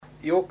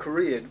your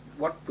career,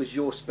 what was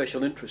your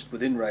special interest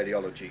within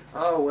radiology?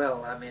 Oh,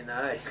 well, I mean,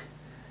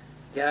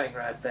 going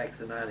right back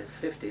to the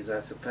 1950s,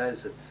 I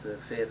suppose it's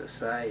fair to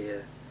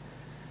say,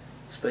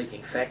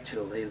 speaking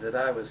factually, that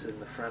I was in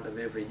the front of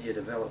every new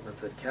development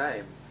that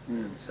came.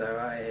 And so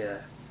I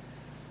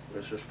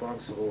was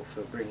responsible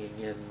for bringing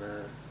in,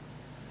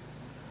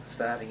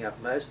 starting up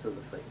most of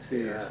the things.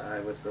 Yes. I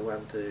was the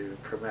one to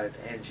promote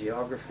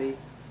angiography.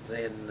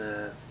 Then,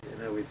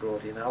 we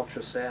brought in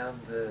ultrasound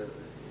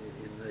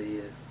in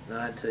the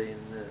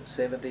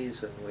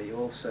 1970s, and we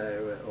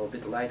also, or a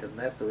bit later than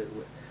that,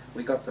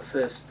 we got the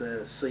first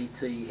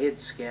CT head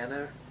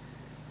scanner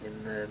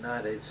in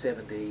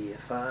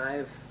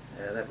 1975.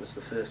 That was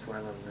the first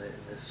one in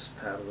this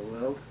part of the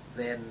world.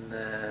 Then,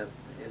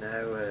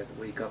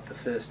 we got the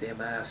first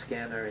MR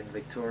scanner in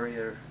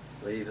Victoria.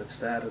 We even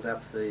started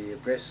up the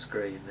breast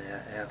screen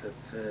out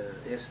at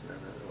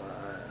Essendon.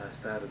 I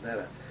started that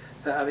up.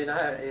 So, I mean,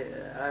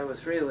 I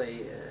was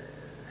really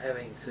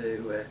having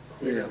to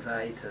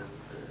innovate and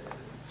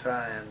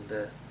try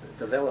and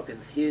develop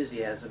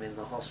enthusiasm in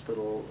the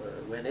hospital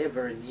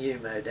whenever a new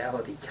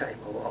modality came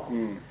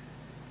along.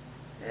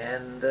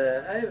 And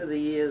over the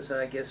years,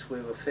 I guess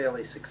we were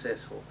fairly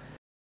successful.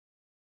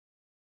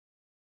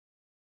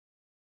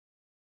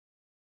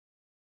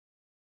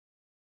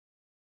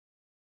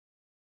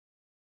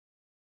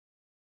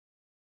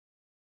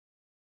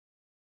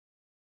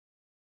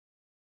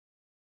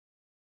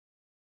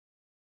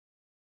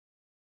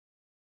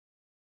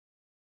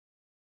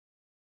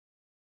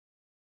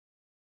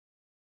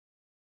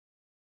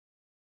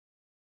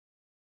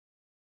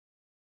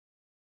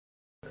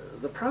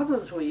 The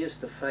problems we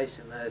used to face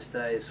in those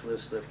days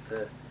was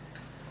that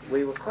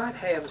we were quite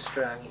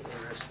hamstrung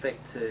in respect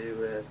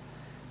to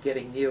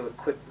getting new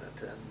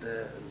equipment,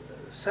 and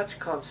such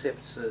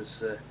concepts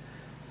as,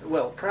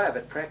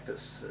 private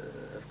practice,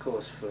 of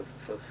course,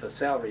 for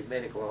salaried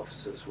medical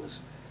officers was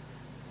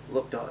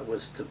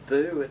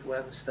taboo at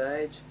one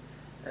stage.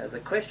 The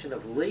question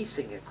of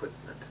leasing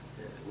equipment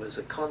was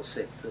a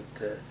concept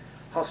that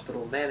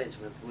hospital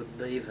management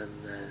wouldn't even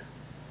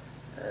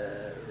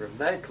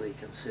remotely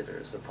consider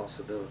as a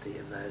possibility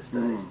in those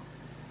days.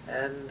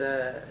 And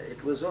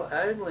it was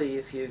only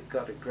if you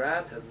got a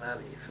grant of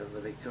money from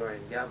the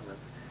Victorian government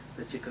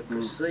that you could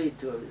proceed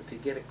to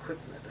get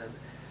equipment. And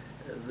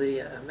the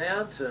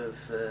amount of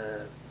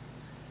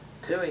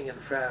toing and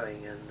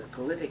froing and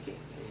politicking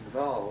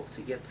involved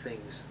to get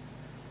things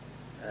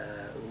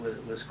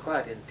was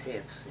quite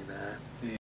intense,